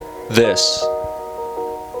This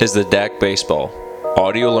is the DAC Baseball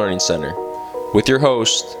Audio Learning Center with your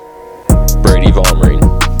host, Brady Vollmerine.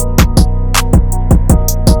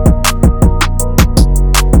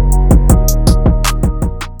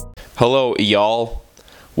 Hello, y'all.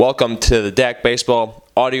 Welcome to the DAC Baseball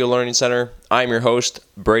Audio Learning Center. I'm your host,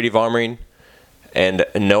 Brady Vollmerine. And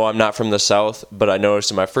no, I'm not from the South, but I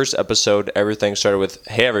noticed in my first episode, everything started with,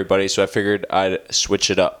 "Hey, everybody," so I figured I'd switch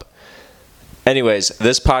it up. Anyways,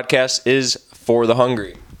 this podcast is for the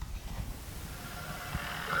hungry.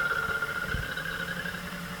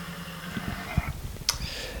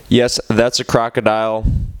 Yes, that's a crocodile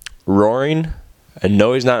roaring. And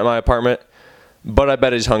no, he's not in my apartment, but I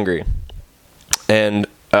bet he's hungry. And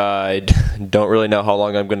I don't really know how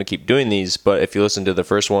long I'm going to keep doing these, but if you listen to the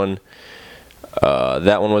first one,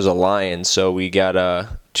 that one was a lion, so we got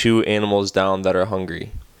two animals down that are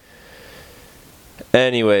hungry.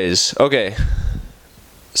 Anyways, okay,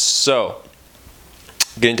 so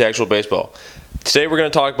getting to actual baseball. Today we're going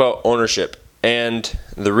to talk about ownership, and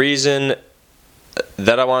the reason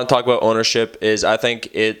that I want to talk about ownership is I think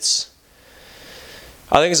it's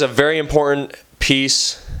a very important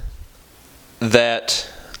piece that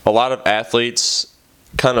a lot of athletes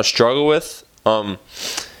kind of struggle with,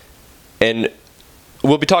 and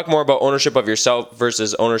we'll be talking more about ownership of yourself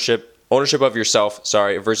versus ownership of yourself,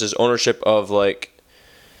 versus ownership of, like,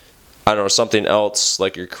 I don't know, something else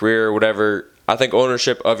like your career or whatever. I think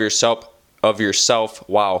ownership of yourself,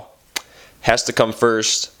 has to come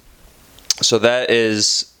first. So that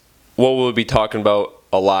is what we'll be talking about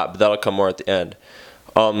a lot, but that'll come more at the end.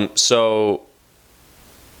 So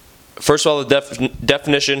first of all, the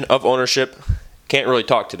definition of ownership, can't really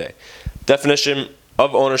talk today. Definition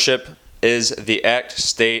of ownership is the act,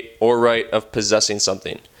 state, or right of possessing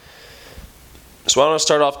something. So I want to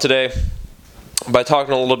start off today by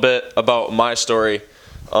talking a little bit about my story.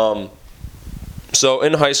 So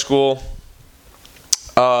in high school,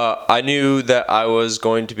 I knew that I wanted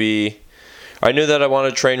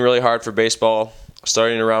to train really hard for baseball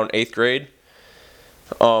starting around 8th grade.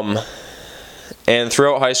 And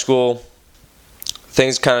throughout high school,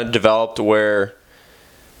 things kind of developed where,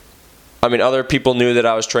 other people knew that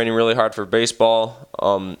I was training really hard for baseball,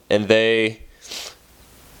 and they,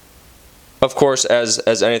 of course,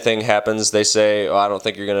 as anything happens, they say, "Oh, I don't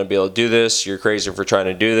think you're going to be able to do this. You're crazy for trying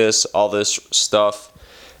to do this," all this stuff.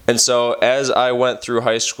 And so as I went through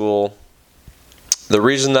high school, the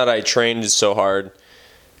reason that I trained so hard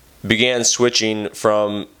began switching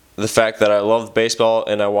from the fact that I loved baseball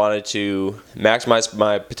and I wanted to maximize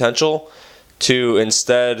my potential to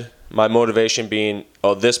instead my motivation being,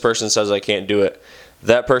 "Oh, this person says I can't do it.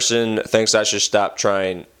 That person thinks I should stop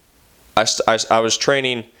trying." I was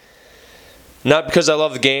training not because I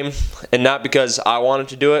love the game and not because I wanted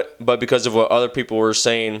to do it, but because of what other people were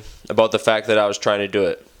saying about the fact that I was trying to do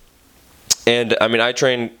it. And I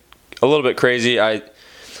trained a little bit crazy. I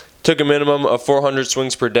took a minimum of 400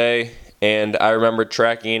 swings per day, and I remember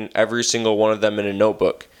tracking every single one of them in a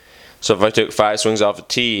notebook. So if I took 5 swings off a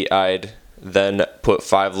tee, I'd then put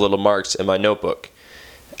 5 little marks in my notebook.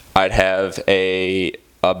 I'd have a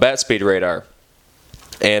bat speed radar,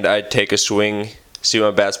 and I'd take a swing, see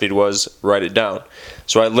what my bat speed was, write it down.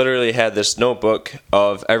 So I literally had this notebook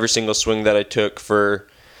of every single swing that I took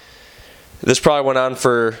this probably went on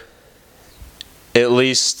for at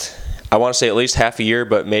least half a year,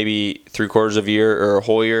 but maybe 3/4 of a year or a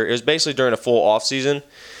whole year. It was basically during a full off season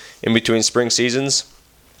in between spring seasons.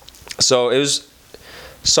 So it was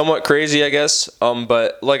somewhat crazy, I guess.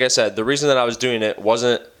 But like I said, the reason that I was doing it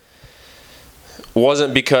wasn't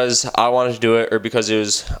because I wanted to do it or because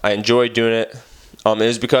I enjoyed doing it. It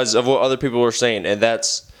was because of what other people were saying, and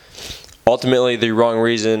that's ultimately the wrong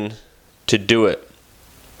reason to do it.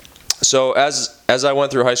 So as I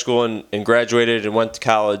went through high school and graduated and went to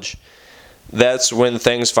college, that's when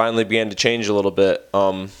things finally began to change a little bit.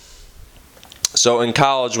 So in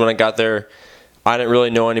college, when I got there, I didn't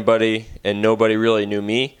really know anybody, and nobody really knew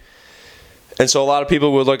me. And so a lot of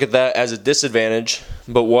people would look at that as a disadvantage,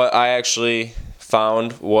 but what I actually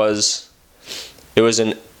found was it was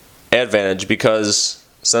an advantage, because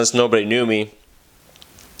since nobody knew me,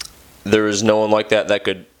 there was no one like that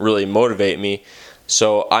could really motivate me.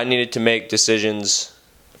 So I needed to make decisions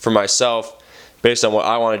for myself based on what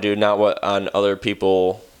I want to do, not what on other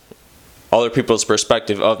people's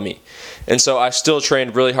perspective of me. And so I still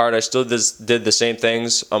trained really hard. I still did the same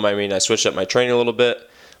things. I switched up my training a little bit,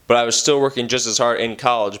 but I was still working just as hard in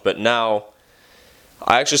college. But now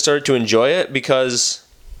I actually started to enjoy it because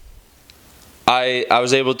I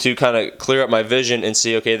was able to kind of clear up my vision and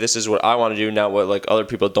see, okay, this is what I want to do, not what like other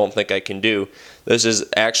people don't think I can do. This is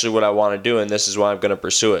actually what I want to do, and this is why I'm going to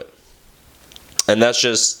pursue it. And that's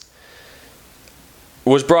just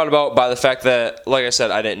was brought about by the fact that, like I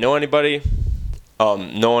said, I didn't know anybody.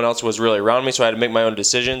 No one else was really around me, so I had to make my own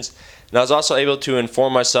decisions. And I was also able to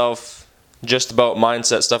inform myself just about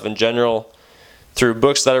mindset stuff in general through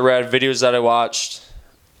books that I read, videos that I watched.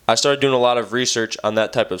 I started doing a lot of research on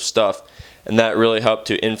that type of stuff, and that really helped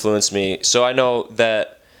to influence me. So I know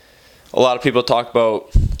that a lot of people talk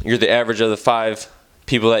about you're the average of the 5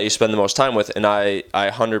 people that you spend the most time with, and I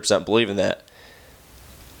 100% believe in that.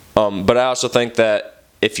 But I also think that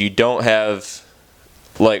if you don't have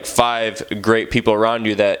like 5 great people around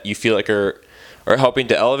you that you feel like are helping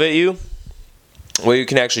to elevate you, what you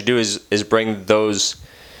can actually do is bring those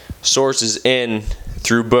sources in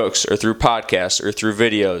through books or through podcasts or through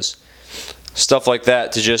videos, stuff like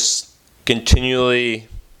that, to just continually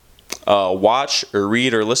watch or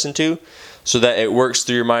read or listen to, so that it works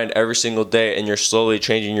through your mind every single day and you're slowly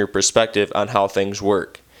changing your perspective on how things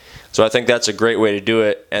work. So I think that's a great way to do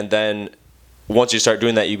it. And then once you start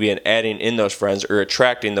doing that, you begin adding in those friends or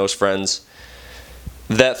attracting those friends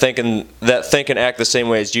that think and act the same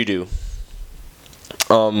way as you do.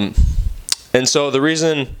 And so the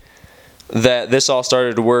reason that this all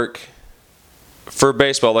started to work for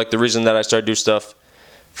baseball, like the reason that I started to do stuff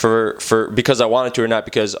for because I wanted to or not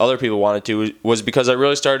because other people wanted to, was because I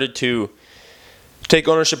really started to take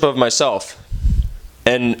ownership of myself.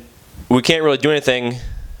 And we can't really do anything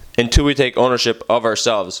until we take ownership of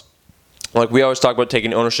ourselves. Like we always talk about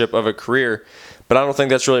taking ownership of a career, but I don't think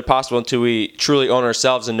that's really possible until we truly own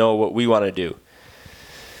ourselves and know what we want to do.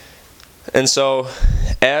 And so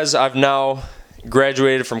as I've now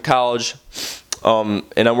graduated from college, and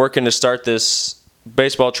I'm working to start this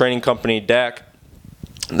baseball training company, DAC,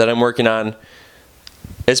 that I'm working on,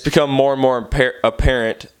 it's become more and more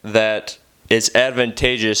apparent that it's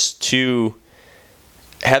advantageous to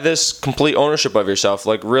have this complete ownership of yourself.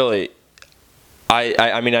 Like really,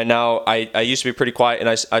 I mean, I used to be pretty quiet, and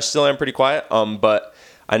I still am pretty quiet, but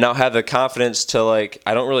I now have the confidence to, like,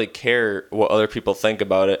 I don't really care what other people think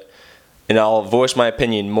about it, and I'll voice my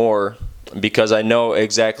opinion more because I know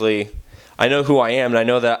who I am, and I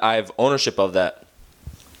know that I have ownership of that.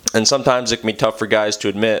 And sometimes it can be tough for guys to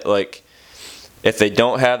admit, like, if they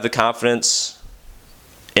don't have the confidence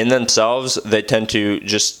in themselves, they tend to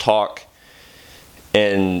just talk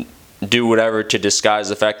and do whatever to disguise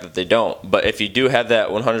the fact that they don't. But if you do have that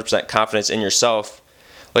 100% confidence in yourself,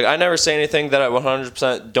 like, I never say anything that I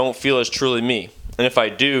 100% don't feel is truly me. And if I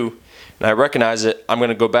do, and I recognize it, I'm going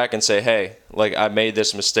to go back and say, hey, like, I made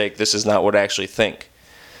this mistake. This is not what I actually think.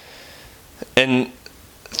 And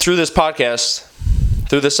through this podcast,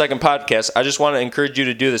 through the second podcast, I just want to encourage you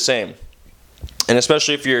to do the same. And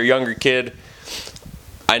especially if you're a younger kid,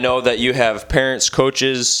 I know that you have parents,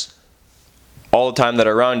 coaches, all the time that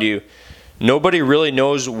are around you. Nobody really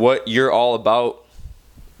knows what you're all about.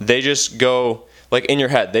 They just go, like, in your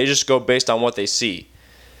head, they just go based on what they see.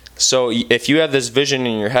 So if you have this vision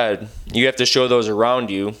in your head, you have to show those around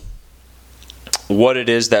you what it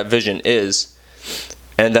is that vision is.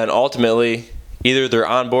 And then ultimately, either they're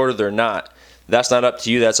on board or they're not. That's not up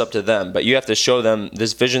to you, that's up to them. But you have to show them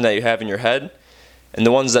this vision that you have in your head. And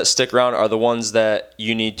the ones that stick around are the ones that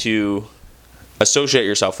you need to associate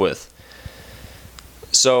yourself with.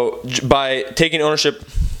 So by taking ownership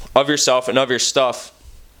of yourself and of your stuff,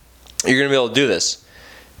 you're going to be able to do this.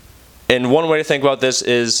 And one way to think about this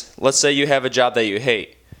is, let's say you have a job that you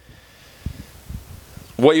hate.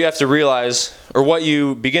 What you have to realize, or what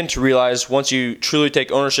you begin to realize once you truly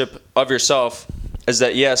take ownership of yourself, is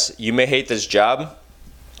that yes, you may hate this job,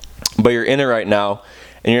 but you're in it right now,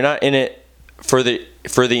 and you're not in it for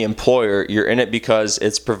the employer. You're in it because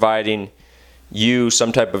it's providing you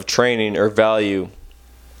some type of training or value.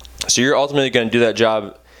 So you're ultimately going to do that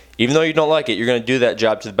job, even though you don't like it. You're going to do that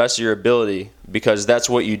job to the best of your ability because that's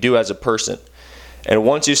what you do as a person. And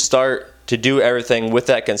once you start to do everything with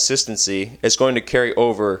that consistency, it's going to carry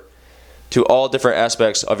over to all different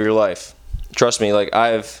aspects of your life. Trust me, like,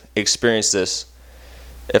 I've experienced this.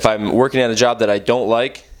 If I'm working at a job that I don't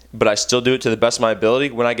like, but I still do it to the best of my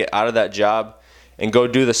ability, when I get out of that job and go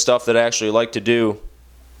do the stuff that I actually like to do,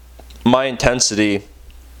 my intensity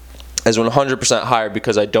is 100% higher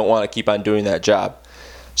because I don't want to keep on doing that job.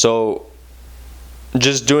 So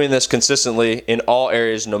just doing this consistently in all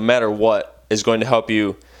areas, no matter what, is going to help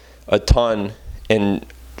you a ton in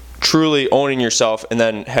truly owning yourself and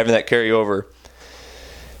then having that carry over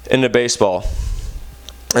into baseball.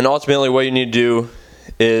 And ultimately what you need to do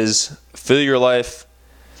is fill your life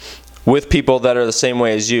with people that are the same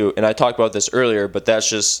way as you. And I talked about this earlier, but that's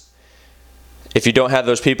just, if you don't have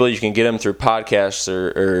those people, you can get them through podcasts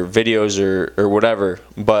or videos or whatever.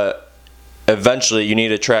 But eventually you need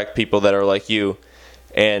to attract people that are like you.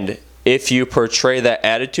 And if you portray that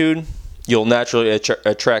attitude, you'll naturally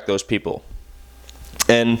attract those people.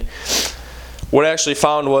 And what I actually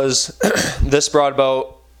found was this brought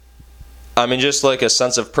about, just like a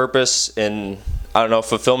sense of purpose and,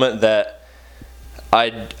 fulfillment that I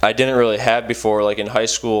didn't really have before, like in high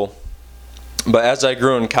school. But as I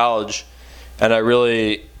grew in college and I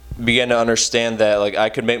really began to understand that like I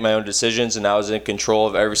could make my own decisions and I was in control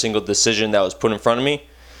of every single decision that was put in front of me.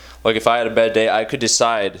 Like if I had a bad day, I could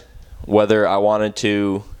decide whether I wanted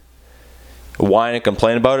to whine and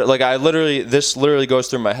complain about it. Like this literally goes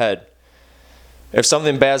through my head. If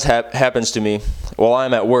something bad happens to me while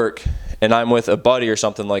I'm at work and I'm with a buddy or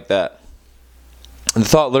something like that, the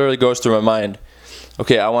thought literally goes through my mind,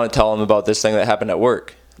 okay, I want to tell him about this thing that happened at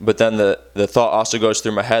work. But then the thought also goes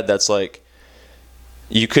through my head that's like,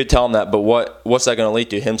 you could tell him that, but what's that going to lead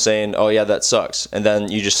to? Him saying, oh yeah, that sucks. And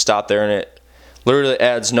then you just stop there and it literally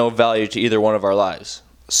adds no value to either one of our lives.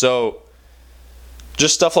 So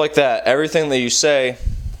just stuff like that. Everything that you say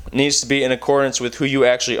needs to be in accordance with who you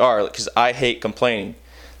actually are, because I hate complaining.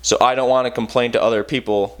 So I don't want to complain to other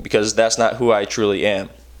people because that's not who I truly am.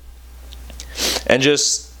 And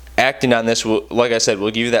just acting on this, like I said,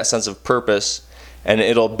 will give you that sense of purpose, and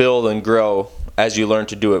it'll build and grow as you learn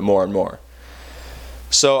to do it more and more.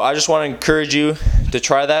 So I just want to encourage you to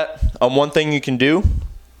try that. One thing you can do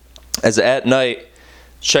is at night,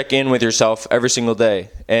 check in with yourself every single day.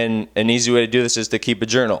 And an easy way to do this is to keep a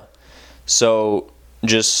journal. So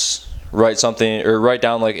just write something, or write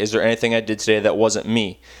down like, is there anything I did today that wasn't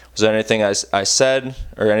me? Was there anything I said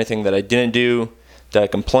or anything that I didn't do? Did I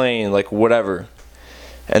complain? Like whatever.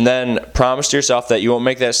 And then promise to yourself that you won't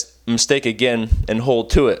make that mistake again and hold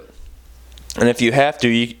to it. And if you have to,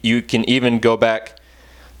 you can even go back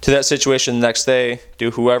to that situation the next day,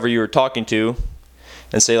 to whoever you were talking to,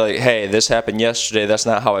 and say like, hey, this happened yesterday, that's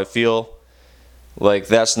not how I feel. Like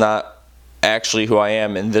that's not actually who I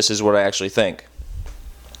am, and this is what I actually think.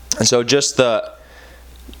 And so just the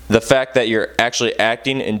fact that you're actually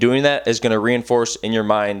acting and doing that is going to reinforce in your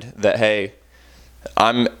mind that, hey,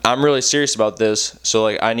 I'm really serious about this, so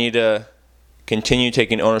like I need to continue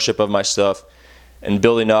taking ownership of my stuff and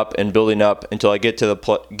building up until I get to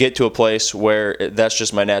a place where that's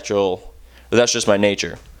just my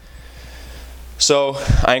nature. So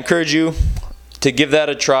I encourage you to give that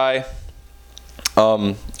a try.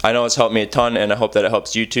 I know it's helped me a ton, and I hope that it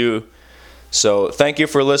helps you too. So thank you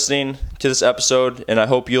for listening to this episode, and I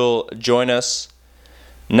hope you'll join us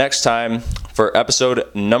next time for episode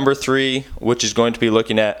number 3, which is going to be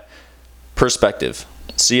looking at perspective.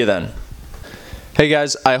 See you then. Hey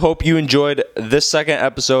guys, I hope you enjoyed this second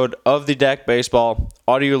episode of the Dak Baseball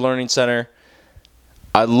Audio Learning Center.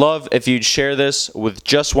 I'd love if you'd share this with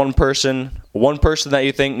just one person that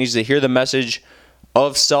you think needs to hear the message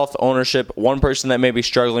of self-ownership, one person that may be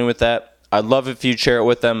struggling with that. I'd love if you'd share it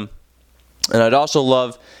with them. And I'd also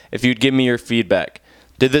love if you'd give me your feedback.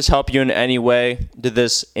 Did this help you in any way? Did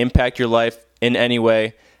this impact your life in any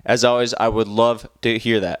way? As always, I would love to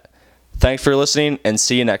hear that. Thanks for listening, and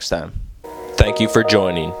see you next time. Thank you for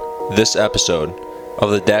joining this episode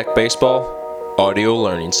of the Dak Baseball Audio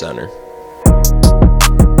Learning Center.